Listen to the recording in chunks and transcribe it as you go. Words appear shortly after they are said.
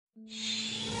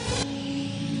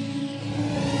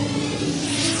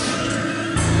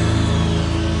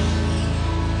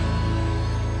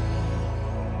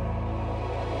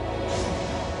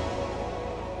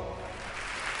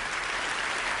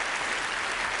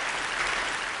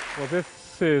Well,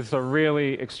 this is a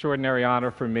really extraordinary honor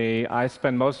for me. I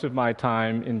spend most of my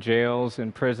time in jails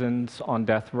and prisons on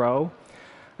death row.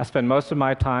 I spend most of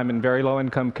my time in very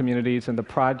low-income communities, in the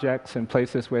projects, and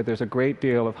places where there's a great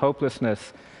deal of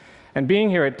hopelessness. And being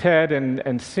here at TED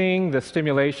and seeing the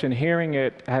stimulation, hearing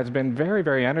it, has been very,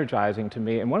 very energizing to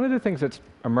me. And one of the things that's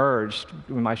emerged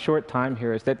in my short time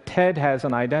here is that TED has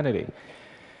an identity.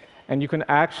 And you can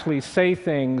actually say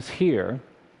things here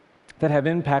that have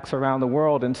impacts around the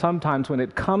world, and sometimes when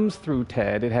it comes through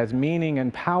TED, it has meaning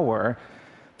and power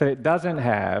that it doesn't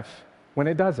have when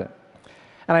it doesn't.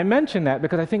 And I mention that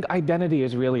because I think identity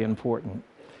is really important.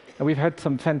 And we've had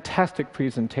some fantastic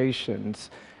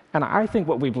presentations, and I think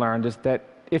what we've learned is that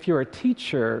if you're a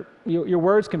teacher, your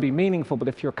words can be meaningful, but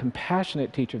if you're a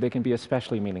compassionate teacher, they can be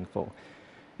especially meaningful.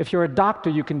 If you're a doctor,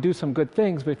 you can do some good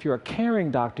things, but if you're a caring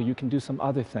doctor, you can do some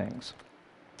other things.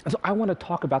 So I want to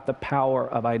talk about the power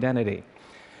of identity.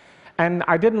 And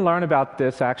I didn't learn about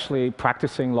this actually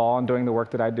practicing law and doing the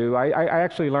work that I do. I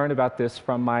actually learned about this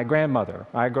from my grandmother.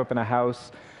 I grew up in a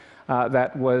house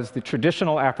that was the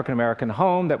traditional African-American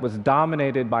home that was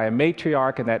dominated by a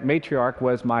matriarch, and that matriarch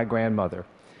was my grandmother.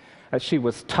 She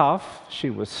was tough, she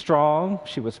was strong,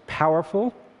 she was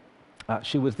powerful.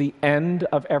 She was the end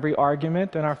of every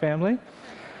argument in our family.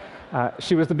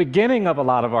 She was the beginning of a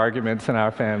lot of arguments in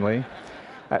our family.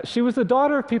 She was the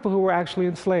daughter of people who were actually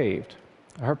enslaved.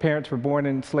 Her parents were born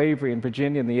in slavery in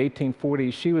Virginia in the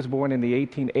 1840s. She was born in the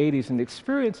 1880s, and the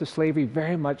experience of slavery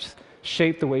very much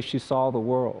shaped the way she saw the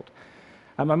world.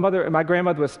 My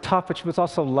grandmother was tough, but she was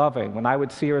also loving. When I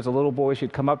would see her as a little boy,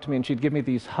 she'd come up to me and she'd give me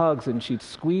these hugs, and she'd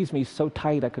squeeze me so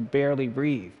tight I could barely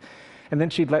breathe. And then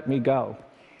she'd let me go.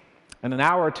 And an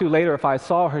hour or two later, if I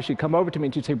saw her, she'd come over to me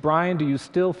and she'd say, "Bryan, do you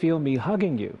still feel me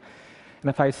hugging you?" And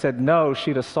if I said no,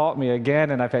 she'd assault me again,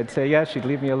 and if I'd say yes, she'd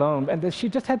leave me alone. And she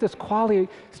just had this quality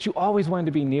that you always wanted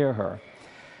to be near her.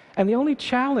 And the only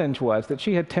challenge was that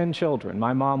she had 10 children.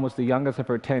 My mom was the youngest of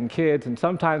her 10 kids, and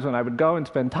sometimes when I would go and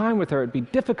spend time with her, it'd be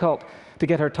difficult to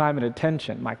get her time and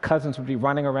attention. My cousins would be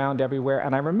running around everywhere,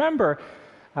 and I remember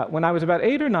when I was about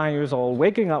 8 or 9 years old,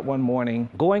 waking up one morning,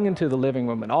 going into the living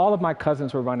room, and all of my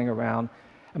cousins were running around,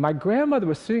 and my grandmother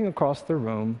was sitting across the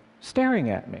room staring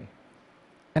at me.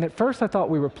 And at first I thought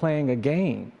we were playing a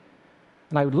game.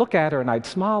 And I would look at her and I'd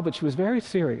smile, but she was very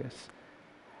serious.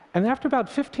 And after about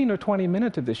 15 or 20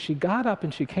 minutes of this, she got up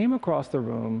and she came across the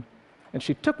room and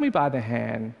she took me by the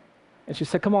hand and she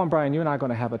said, "Come on, Bryan, you and I are going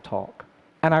to have a talk."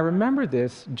 And I remember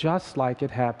this just like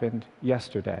it happened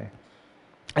yesterday.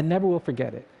 I never will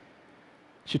forget it.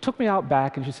 She took me out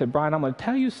back and she said, "Bryan, I'm going to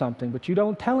tell you something, but you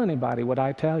don't tell anybody what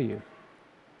I tell you."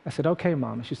 I said, "Okay,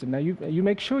 Mom." And she said, "Now you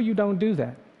make sure you don't do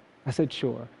that." I said,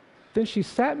 "Sure." Then she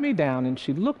sat me down and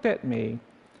she looked at me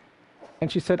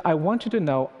and she said, "I want you to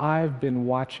know I've been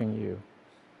watching you."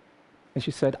 And she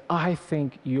said, "I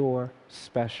think you're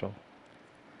special."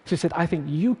 She said, "I think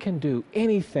you can do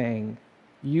anything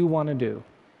you want to do.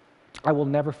 I will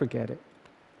never forget it."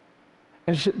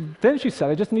 And then she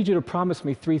said, "I just need you to promise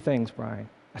me 3 things, Bryan."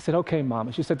 I said, "Okay, Mom."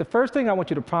 And she said, "The first thing I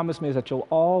want you to promise me is that you'll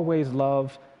always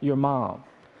love your mom."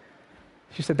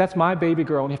 She said, "That's my baby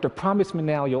girl, and you have to promise me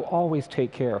now you'll always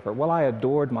take care of her." Well, I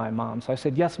adored my mom, so I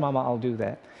said, "Yes, Mama, I'll do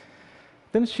that."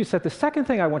 Then she said, "The second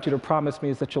thing I want you to promise me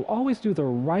is that you'll always do the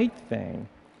right thing,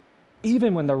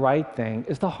 even when the right thing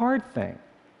is the hard thing."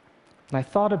 And I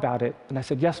thought about it, and I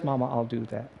said, "Yes, Mama, I'll do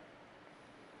that."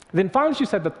 Then finally she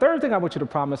said, "The third thing I want you to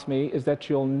promise me is that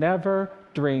you'll never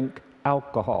drink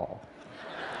alcohol."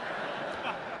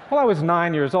 Well, I was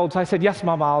 9 years old, so I said, "Yes,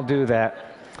 Mama, I'll do that."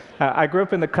 I grew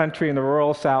up in the country in the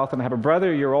rural South, and I have a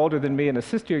brother a year older than me and a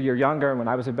sister a year younger. And when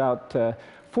I was about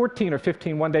 14 or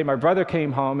 15, one day my brother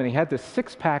came home and he had this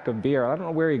 6-pack of beer. I don't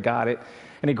know where he got it.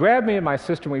 And he grabbed me and my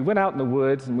sister, and we went out in the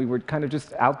woods, and we were kind of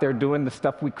just out there doing the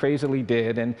stuff we crazily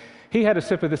did. And he had a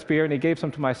sip of this beer, and he gave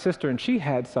some to my sister, and she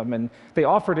had some, and they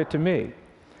offered it to me. And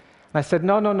I said,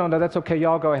 no, that's okay,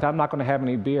 y'all go ahead. I'm not going to have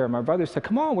any beer. And my brother said,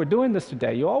 "Come on, we're doing this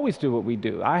today. You always do what we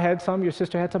do. I had some, your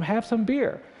sister had some, have some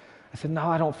beer." I said, "No,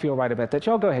 I don't feel right about that.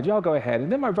 Y'all go ahead.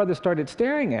 And then my brother started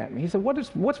staring at me. He said,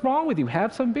 what's wrong with you?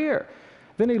 Have some beer."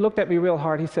 Then he looked at me real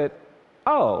hard. He said,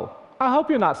 "Oh, I hope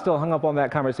you're not still hung up on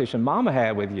that conversation Mama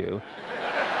had with you."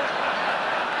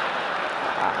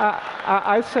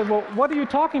 I said, "Well, what are you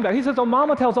talking about?" He says, "Oh,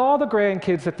 Mama tells all the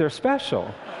grandkids that they're special."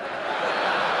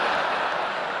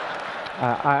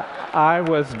 I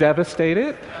was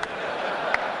devastated.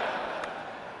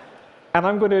 And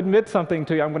I'm going to admit something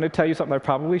to you. I'm going to tell you something I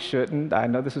probably shouldn't. I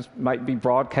know might be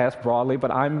broadcast broadly,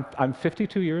 but I'm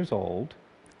 52 years old,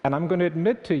 and I'm going to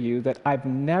admit to you that I've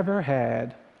never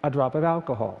had a drop of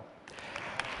alcohol.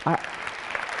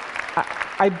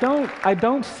 I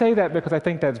don't say that because I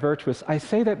think that's virtuous. I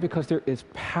say that because there is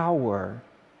power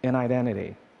in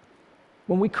identity.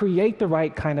 When we create the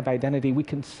right kind of identity, we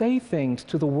can say things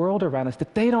to the world around us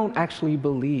that they don't actually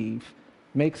believe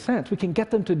make sense. We can get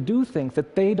them to do things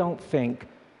that they don't think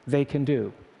they can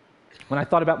do. When I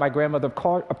thought about my grandmother,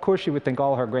 of course she would think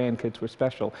all her grandkids were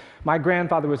special. My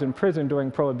grandfather was in prison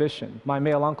during Prohibition. My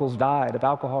male uncles died of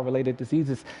alcohol-related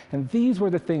diseases, and these were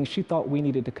the things she thought we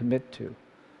needed to commit to.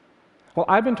 Well,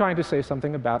 I've been trying to say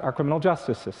something about our criminal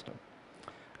justice system.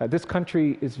 This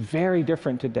country is very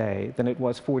different today than it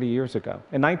was 40 years ago.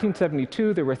 In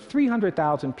 1972, there were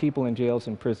 300,000 people in jails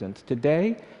and prisons.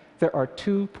 Today, there are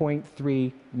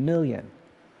 2.3 million.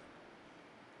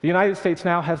 The United States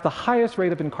now has the highest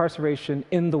rate of incarceration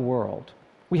in the world.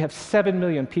 We have 7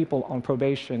 million people on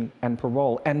probation and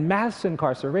parole, and mass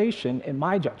incarceration, in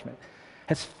my judgment,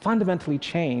 has fundamentally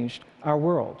changed our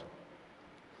world.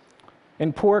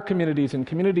 In poor communities and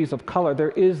communities of color, there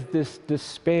is this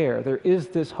despair, there is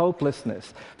this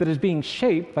hopelessness that is being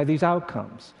shaped by these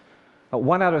outcomes.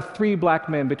 1 out of 3 black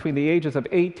men between the ages of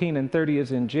 18 and 30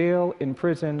 is in jail, in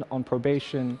prison, on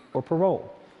probation, or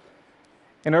parole.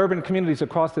 In urban communities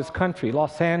across this country,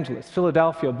 Los Angeles,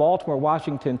 Philadelphia, Baltimore,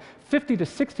 Washington, 50 to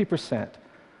 60%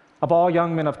 of all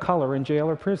young men of color are in jail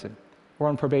or prison, or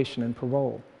on probation and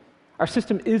parole. Our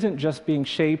system isn't just being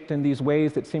shaped in these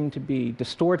ways that seem to be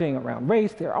distorting around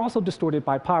race, they're also distorted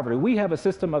by poverty. We have a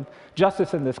system of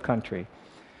justice in this country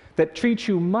that treats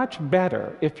you much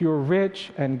better if you're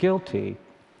rich and guilty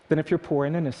than if you're poor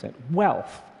and innocent.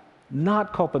 Wealth,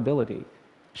 not culpability,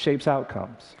 shapes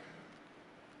outcomes.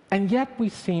 And yet we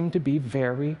seem to be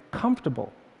very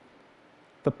comfortable.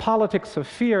 The politics of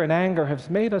fear and anger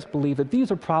has made us believe that these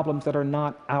are problems that are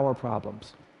not our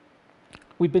problems.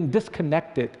 We've been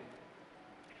disconnected.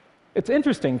 It's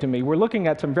interesting to me, we're looking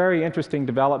at some very interesting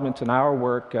developments in our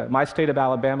work. My state of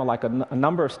Alabama, like a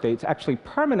number of states, actually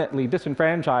permanently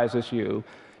disenfranchises you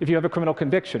if you have a criminal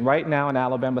conviction. Right now in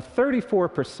Alabama,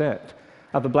 34%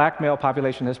 of the black male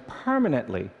population has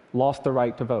permanently lost the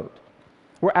right to vote.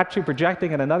 We're actually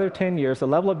projecting in another 10 years, the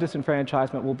level of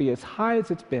disenfranchisement will be as high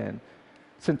as it's been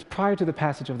since prior to the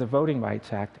passage of the Voting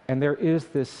Rights Act, and there is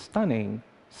this stunning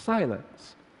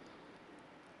silence.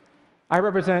 I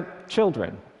represent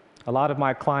children. A lot of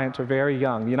my clients are very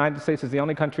young. The United States is the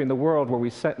only country in the world where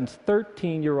we sentence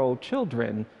 13-year-old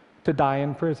children to die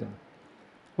in prison.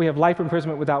 We have life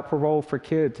imprisonment without parole for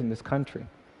kids in this country.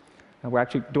 And we're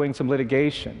actually doing some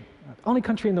litigation. Only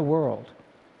country in the world.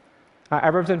 I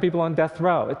represent people on death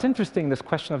row. It's interesting, this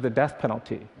question of the death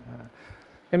penalty.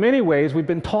 In many ways, we've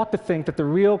been taught to think that the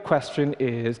real question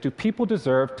is, do people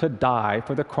deserve to die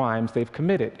for the crimes they've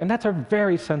committed? And that's a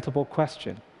very sensible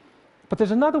question. But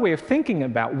there's another way of thinking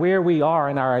about where we are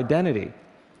in our identity.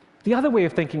 The other way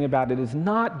of thinking about it is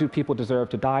not, do people deserve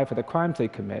to die for the crimes they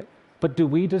commit, but do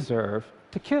we deserve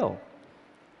to kill?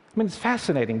 I mean, it's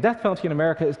fascinating. Death penalty in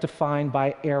America is defined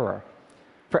by error.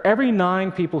 For every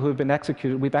 9 people who have been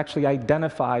executed, we've actually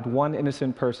identified 1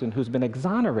 innocent person who's been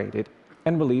exonerated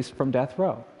and released from death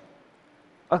row.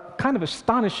 A kind of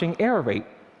astonishing error rate.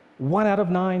 1 out of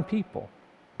 9 people,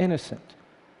 innocent.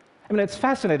 I mean, it's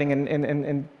fascinating.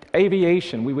 In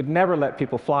aviation, we would never let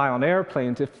people fly on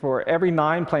airplanes if for every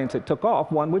 9 planes that took off,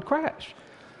 1 would crash.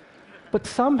 But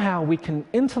somehow we can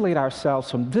insulate ourselves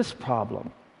from this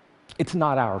problem. It's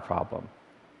not our problem.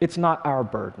 It's not our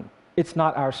burden. It's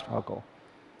not our struggle.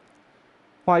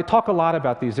 Well, I talk a lot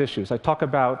about these issues. I talk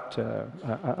about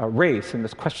a race and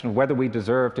this question of whether we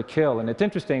deserve to kill. And it's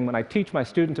interesting, when I teach my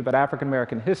students about African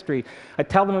American history, I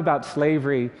tell them about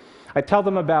slavery. I tell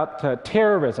them about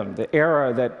terrorism, the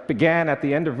era that began at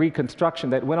the end of Reconstruction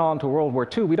that went on to World War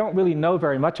II. We don't really know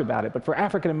very much about it, but for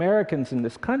African Americans in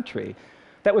this country,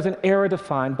 that was an era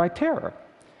defined by terror.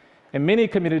 In many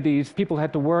communities, people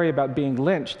had to worry about being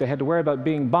lynched. They had to worry about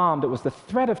being bombed. It was the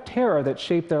threat of terror that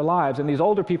shaped their lives. And these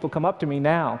older people come up to me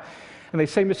now, and they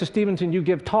say, Mr. Stevenson, you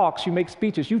give talks, you make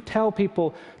speeches, you tell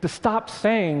people to stop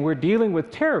saying we're dealing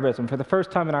with terrorism for the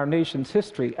first time in our nation's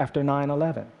history after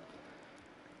 9/11.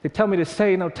 They tell me to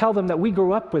say, tell them that we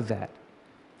grew up with that.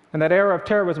 And that era of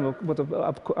terrorism,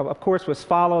 of course, was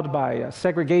followed by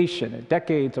segregation and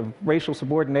decades of racial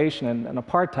subordination and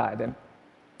apartheid.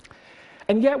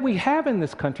 And yet we have in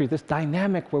this country this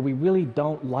dynamic where we really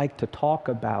don't like to talk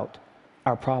about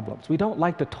our problems. We don't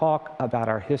like to talk about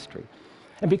our history.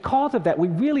 And because of that, we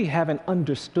really haven't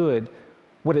understood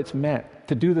what it's meant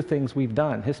to do the things we've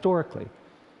done historically.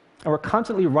 and we're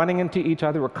constantly running into each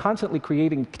other, we're constantly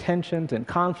creating tensions and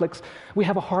conflicts, we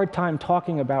have a hard time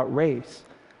talking about race.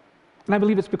 And I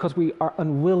believe it's because we are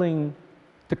unwilling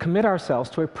to commit ourselves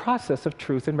to a process of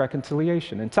truth and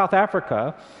reconciliation. In South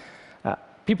Africa,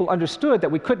 people understood that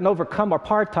we couldn't overcome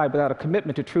apartheid without a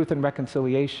commitment to truth and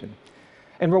reconciliation.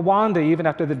 In Rwanda, even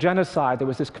after the genocide, there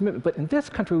was this commitment. But in this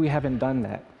country, we haven't done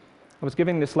that. I was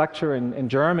giving this lecture in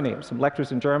Germany, some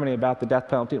lectures in Germany about the death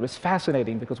penalty. It was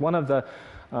fascinating because one of the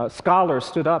scholars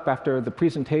stood up after the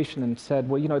presentation and said,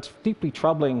 well, you know, it's deeply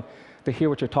troubling to hear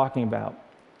what you're talking about.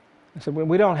 I said, well,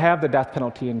 we don't have the death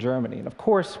penalty in Germany. And of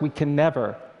course, we can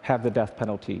never have the death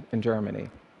penalty in Germany.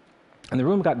 And the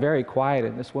room got very quiet,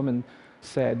 and this woman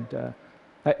said,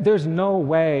 there's no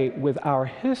way with our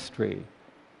history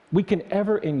we can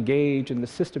ever engage in the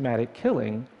systematic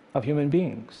killing of human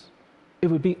beings. It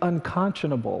would be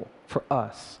unconscionable for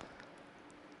us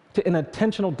to, in an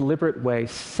intentional, deliberate way,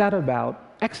 set about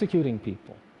executing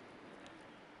people.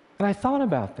 And I thought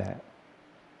about that.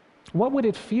 What would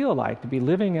it feel like to be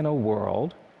living in a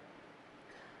world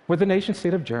where the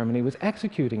nation-state of Germany was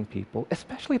executing people,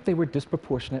 especially if they were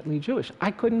disproportionately Jewish?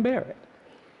 I couldn't bear it.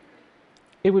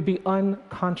 It would be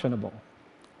unconscionable.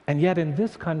 And yet in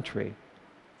this country,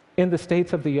 in the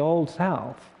states of the Old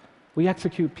South, we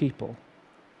execute people.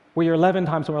 We are 11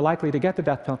 times more likely to get the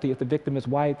death penalty if the victim is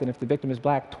white than if the victim is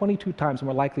black, 22 times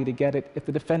more likely to get it if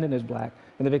the defendant is black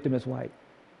and the victim is white.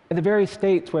 In the very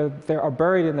states where there are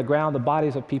buried in the ground the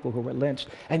bodies of people who were lynched,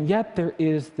 and yet there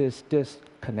is this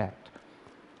disconnect.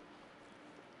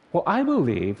 Well, I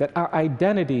believe that our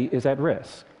identity is at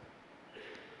risk.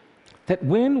 That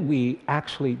when we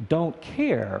actually don't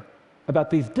care about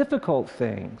these difficult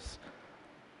things,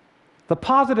 the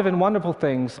positive and wonderful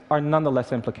things are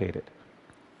nonetheless implicated.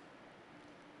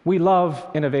 We love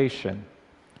innovation.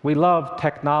 We love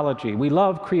technology. We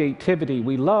love creativity.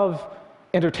 We love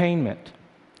entertainment.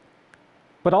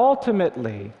 But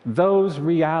ultimately, those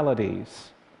realities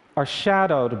are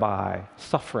shadowed by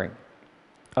suffering,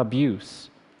 abuse,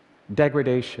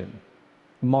 degradation,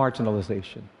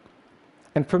 marginalization.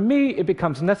 And for me, it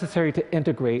becomes necessary to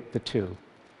integrate the two.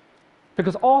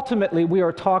 Because ultimately, we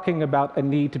are talking about a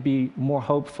need to be more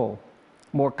hopeful,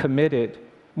 more committed,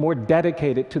 more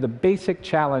dedicated to the basic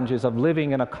challenges of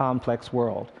living in a complex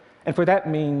world. And for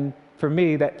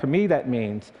me, that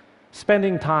means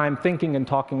spending time thinking and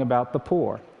talking about the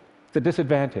poor, the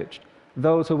disadvantaged,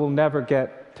 those who will never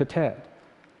get to TED.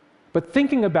 But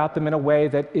thinking about them in a way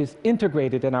that is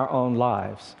integrated in our own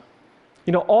lives.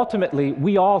 You know, ultimately,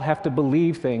 we all have to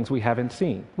believe things we haven't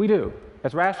seen. We do.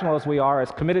 As rational as we are,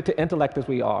 as committed to intellect as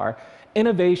we are,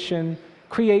 innovation,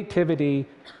 creativity,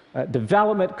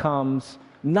 development comes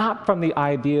not from the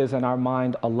ideas in our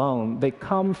mind alone. They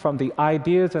come from the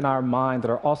ideas in our mind that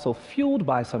are also fueled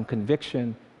by some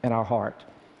conviction in our heart.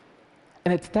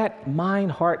 And it's that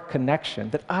mind-heart connection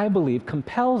that I believe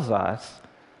compels us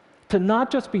to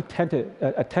not just be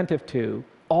attentive to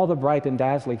all the bright and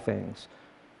dazzling things,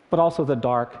 but also the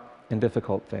dark and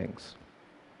difficult things.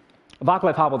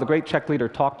 Václav Havel, the great Czech leader,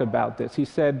 talked about this. He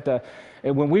said,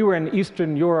 when we were in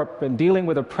Eastern Europe and dealing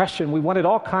with oppression, we wanted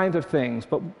all kinds of things,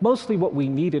 but mostly what we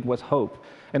needed was hope,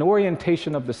 an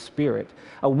orientation of the spirit,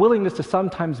 a willingness to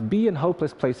sometimes be in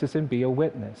hopeless places and be a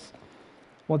witness.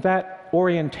 Well, that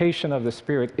orientation of the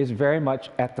spirit is very much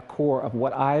at the core of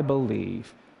what I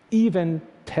believe even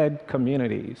TED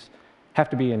communities have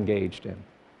to be engaged in.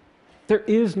 There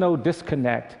is no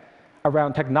disconnect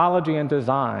around technology and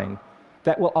design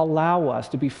that will allow us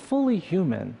to be fully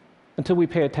human until we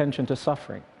pay attention to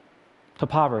suffering, to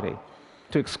poverty,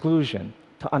 to exclusion,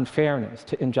 to unfairness,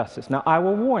 to injustice. Now, I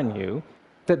will warn you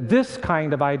that this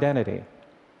kind of identity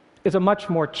is a much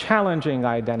more challenging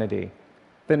identity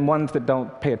than ones that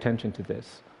don't pay attention to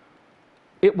this.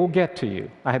 It will get to you.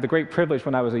 I had the great privilege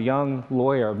when I was a young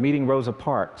lawyer of meeting Rosa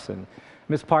Parks, and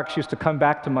Ms. Parks used to come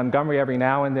back to Montgomery every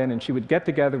now and then, and she would get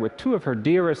together with two of her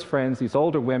dearest friends, these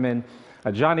older women,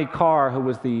 Johnny Carr, who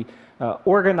was the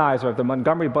organizer of the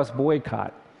Montgomery bus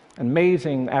boycott, an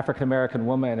amazing African-American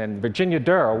woman, and Virginia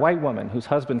Durr, a white woman whose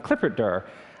husband, Clifford Durr,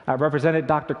 represented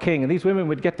Dr. King. And these women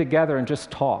would get together and just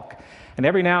talk. And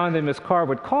every now and then, Ms. Carr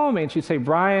would call me, and she'd say,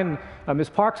 Bryan, Ms.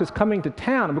 Parks is coming to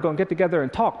town, and we're going to get together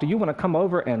and talk. Do you want to come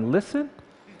over and listen?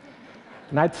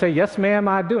 And I'd say, yes, ma'am,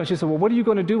 I do. And she said, well, what are you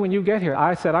going to do when you get here?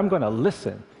 I said, I'm going to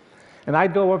listen. And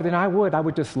I'd go over there, and I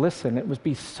would just listen. It would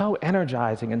be so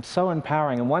energizing and so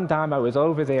empowering. And one time I was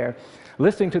over there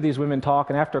listening to these women talk,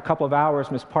 and after a couple of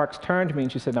hours, Ms. Parks turned to me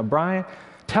and she said, now, Bryan,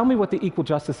 tell me what the Equal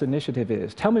Justice Initiative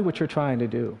is. Tell me what you're trying to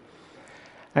do.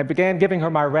 I began giving her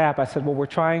my rap. I said, well, we're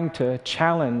trying to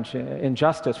challenge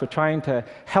injustice. We're trying to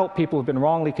help people who've been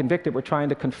wrongly convicted. We're trying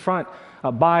to confront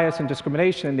bias and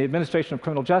discrimination in the administration of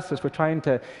criminal justice. We're trying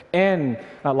to end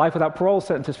life without parole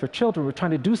sentences for children. We're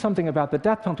trying to do something about the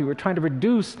death penalty. We're trying to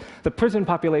reduce the prison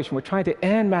population. We're trying to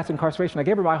end mass incarceration. I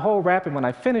gave her my whole rap, and when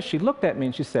I finished, she looked at me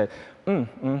and she said,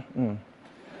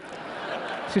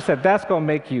 She said, that's going to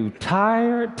make you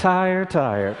tired, tired,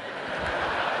 tired.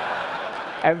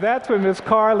 And that's when Ms.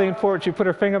 Carr leaned forward, she put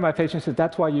her finger on my face and said,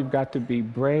 that's why you've got to be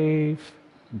brave,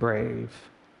 brave,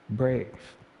 brave.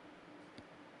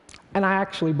 And I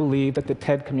actually believe that the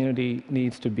TED community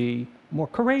needs to be more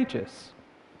courageous.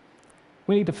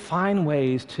 We need to find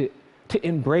ways to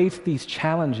embrace these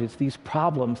challenges, these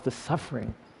problems, the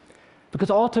suffering.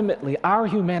 Because ultimately, our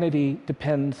humanity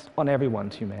depends on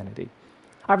everyone's humanity.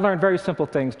 I've learned very simple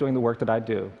things doing the work that I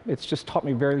do. It's just taught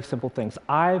me very simple things.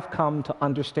 I've come to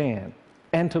understand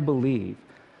and to believe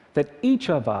that each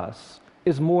of us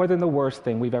is more than the worst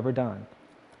thing we've ever done.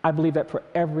 I believe that for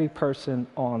every person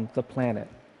on the planet.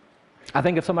 I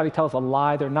think if somebody tells a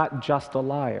lie, they're not just a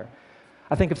liar.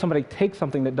 I think if somebody takes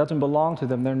something that doesn't belong to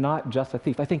them, they're not just a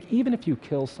thief. I think even if you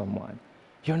kill someone,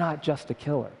 you're not just a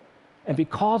killer. And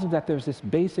because of that, there's this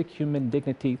basic human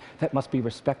dignity that must be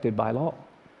respected by law.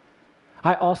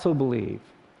 I also believe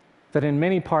that in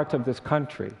many parts of this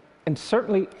country, and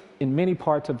certainly in many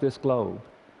parts of this globe,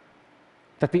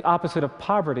 that the opposite of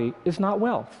poverty is not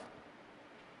wealth.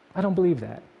 I don't believe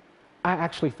that. I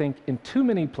actually think in too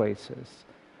many places,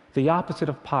 the opposite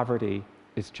of poverty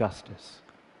is justice.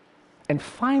 And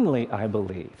finally, I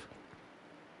believe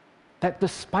that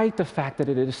despite the fact that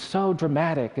it is so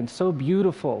dramatic and so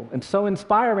beautiful and so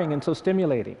inspiring and so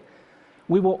stimulating,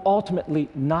 we will ultimately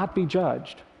not be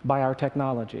judged by our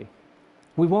technology.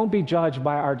 We won't be judged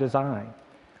by our design.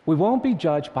 We won't be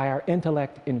judged by our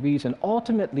intellect and reason.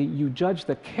 Ultimately, you judge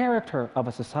the character of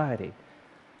a society,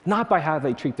 not by how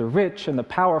they treat the rich and the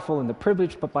powerful and the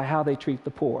privileged, but by how they treat the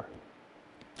poor,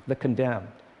 the condemned,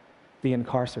 the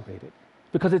incarcerated.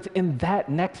 Because it's in that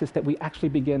nexus that we actually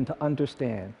begin to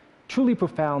understand truly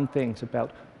profound things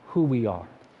about who we are.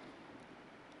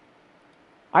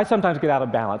 I sometimes get out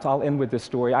of balance. I'll end with this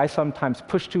story. I sometimes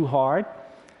push too hard.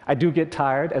 I do get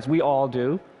tired, as we all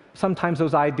do. Sometimes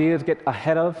those ideas get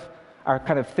ahead of our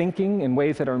kind of thinking in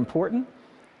ways that are important.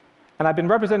 And I've been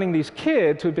representing these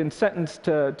kids who've been sentenced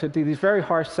to do these very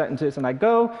harsh sentences, and I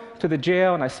go to the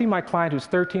jail and I see my client who's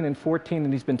 13 and 14,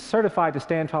 and he's been certified to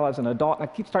stand trial as an adult, and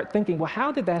I start thinking, well,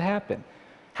 how did that happen?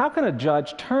 How can a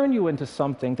judge turn you into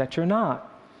something that you're not?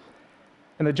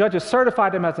 And the judge has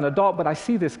certified him as an adult, but I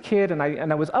see this kid, and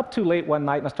I was up too late one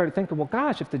night, and I started thinking, well,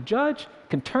 gosh, if the judge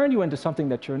can turn you into something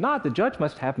that you're not, the judge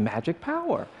must have magic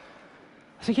power.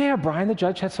 I said, yeah, Bryan, the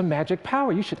judge has some magic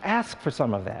power. You should ask for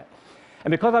some of that.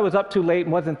 And because I was up too late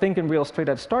and wasn't thinking real straight,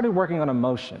 I started working on a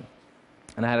motion.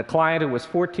 And I had a client who was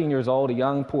 14 years old, a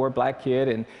young, poor black kid,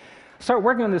 and I started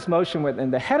working on this motion,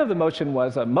 and the head of the motion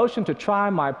was a motion to try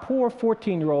my poor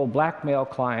 14-year-old black male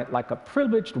client like a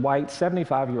privileged white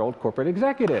 75-year-old corporate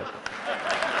executive.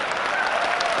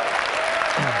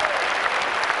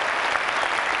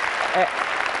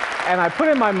 And I put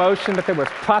in my motion that there was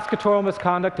prosecutorial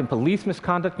misconduct and police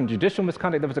misconduct and judicial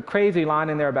misconduct. There was a crazy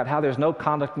line in there about how there's no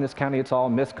conduct in this county, it's all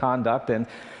misconduct. And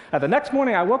the next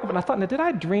morning I woke up and I thought, now, did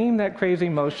I dream that crazy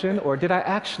motion, or did I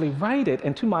actually write it?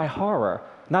 And to my horror,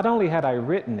 not only had I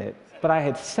written it, but I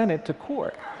had sent it to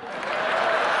court.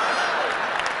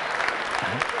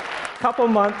 A couple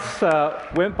months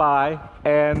went by,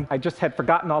 and I just had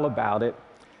forgotten all about it.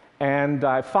 And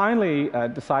I finally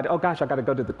decided, oh gosh, I got to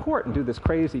go to the court and do this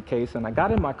crazy case. And I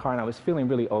got in my car, and I was feeling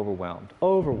really overwhelmed.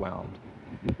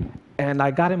 And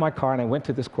I got in my car, and I went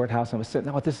to this courthouse, and I was sitting,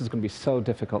 oh, this is going to be so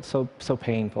difficult, so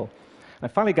painful. And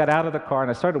I finally got out of the car, and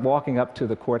I started walking up to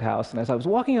the courthouse. And as I was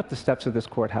walking up the steps of this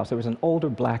courthouse, there was an older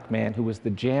black man who was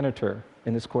the janitor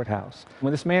in this courthouse.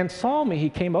 When this man saw me, he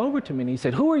came over to me, and he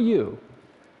said, who are you?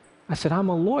 I said, I'm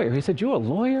a lawyer. He said, you're a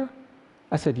lawyer?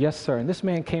 I said, yes, sir. And this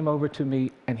man came over to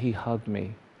me, and he hugged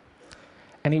me.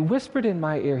 And he whispered in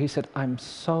my ear, he said, I'm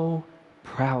so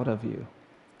proud of you.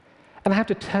 And I have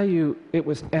to tell you, it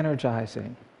was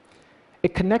energizing.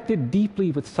 It connected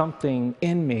deeply with something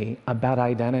in me about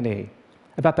identity,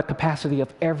 about the capacity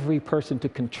of every person to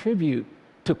contribute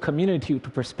to a community, to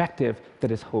perspective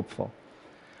that is hopeful.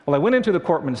 Well, I went into the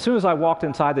courtroom. As soon as I walked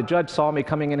inside, the judge saw me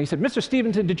coming in. He said, Mr.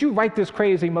 Stevenson, did you write this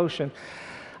crazy motion?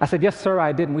 I said, yes, sir,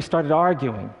 I did. And we started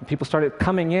arguing. People started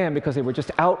coming in because they were just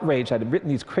outraged. I had written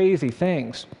these crazy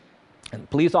things. And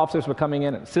police officers were coming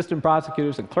in, and assistant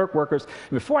prosecutors and clerk workers.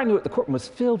 And before I knew it, the courtroom was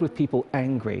filled with people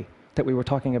angry that we were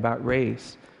talking about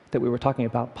race, that we were talking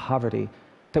about poverty,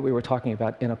 that we were talking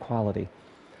about inequality.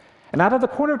 And out of the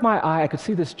corner of my eye, I could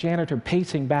see this janitor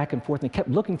pacing back and forth, and he kept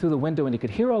looking through the window, and he could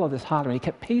hear all of this hollering. He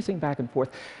kept pacing back and forth.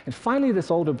 And finally, this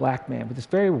older black man, with this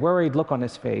very worried look on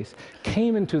his face,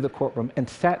 came into the courtroom and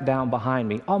sat down behind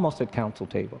me, almost at counsel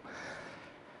table.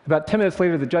 About 10 minutes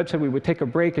later, the judge said we would take a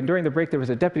break, and during the break, there was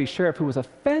a deputy sheriff who was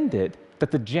offended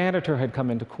that the janitor had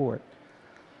come into court.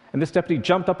 And this deputy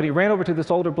jumped up, and he ran over to this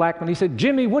older black man. He said,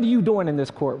 "Jimmy, what are you doing in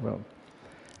this courtroom?"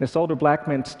 And this older black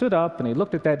man stood up, and he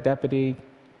looked at that deputy,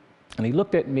 and he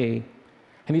looked at me,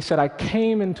 and he said, "I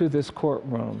came into this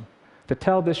courtroom to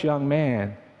tell this young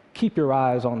man, keep your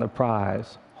eyes on the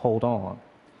prize, hold on."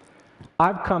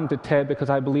 I've come to TED because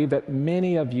I believe that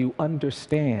many of you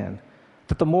understand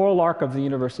that the moral arc of the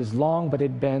universe is long, but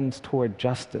it bends toward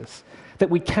justice, that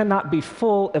we cannot be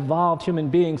full, evolved human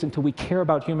beings until we care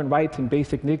about human rights and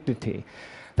basic dignity,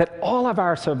 that all of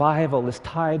our survival is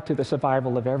tied to the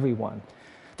survival of everyone,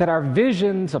 that our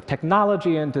visions of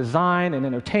technology and design and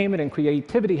entertainment and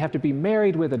creativity have to be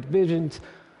married with the visions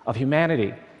of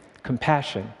humanity,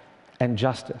 compassion, and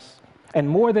justice. And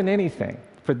more than anything,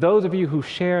 for those of you who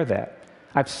share that,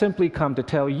 I've simply come to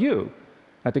tell you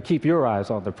to keep your eyes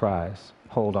on the prize.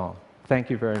 Hold on. Thank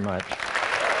you very much.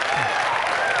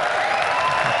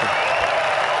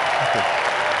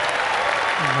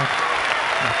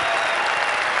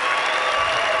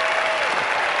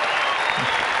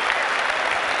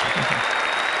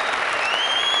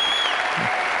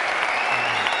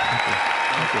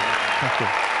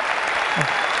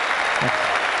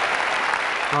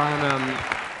 Bryan,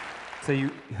 so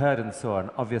you heard and saw an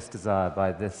obvious desire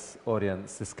by this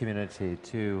audience, this community,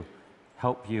 to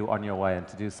help you on your way and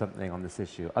to do something on this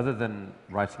issue. Other than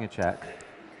writing a check,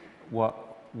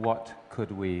 what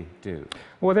could we do?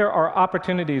 Well, there are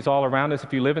opportunities all around us.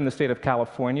 If you live in the state of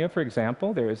California, for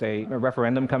example, there is a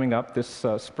referendum coming up this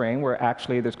spring where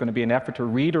actually there's going to be an effort to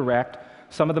redirect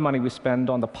some of the money we spend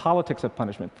on the politics of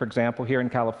punishment. For example, here in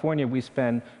California, we're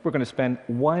going to spend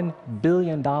 $1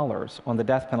 billion on the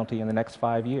death penalty in the next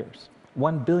 5 years.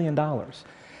 $1 billion.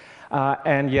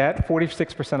 And yet,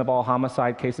 46% of all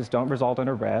homicide cases don't result in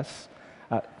arrests.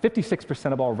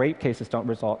 56% of all rape cases don't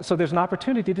result. So there's an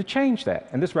opportunity to change that.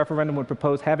 And this referendum would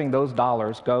propose having those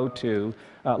dollars go to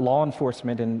law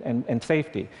enforcement and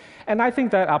safety. And I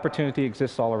think that opportunity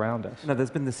exists all around us. Now,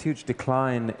 there's been this huge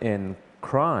decline in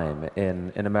crime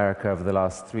in America over the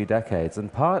last 3 decades.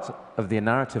 And part of the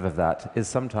narrative of that is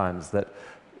sometimes that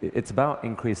it's about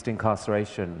increased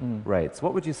incarceration rates.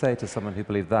 What would you say to someone who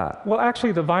believed that? Well,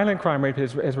 actually, the violent crime rate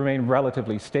has remained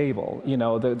relatively stable. You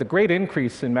know, the great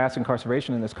increase in mass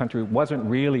incarceration in this country wasn't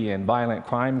really in violent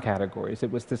crime categories.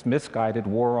 It was this misguided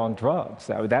war on drugs.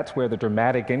 That's where the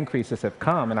dramatic increases have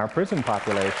come in our prison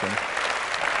population.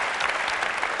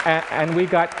 And we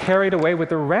got carried away with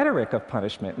the rhetoric of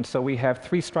punishment. And so we have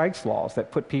 3 strikes laws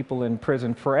that put people in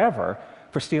prison forever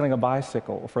for stealing a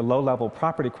bicycle, or for low-level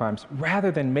property crimes,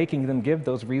 rather than making them give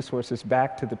those resources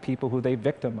back to the people who they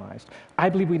victimized. I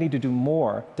believe we need to do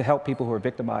more to help people who are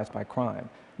victimized by crime,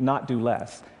 not do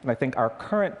less. And I think our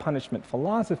current punishment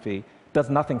philosophy does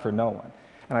nothing for no one.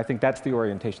 And I think that's the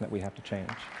orientation that we have to change.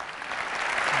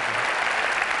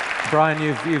 Bryan,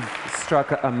 you've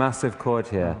struck a massive chord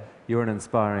here. You're an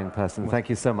inspiring person. Thank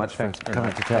you so much for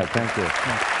coming to TED. Thank you.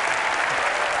 Thank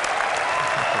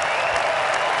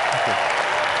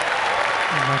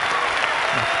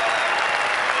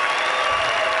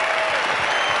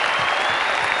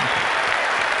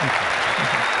you.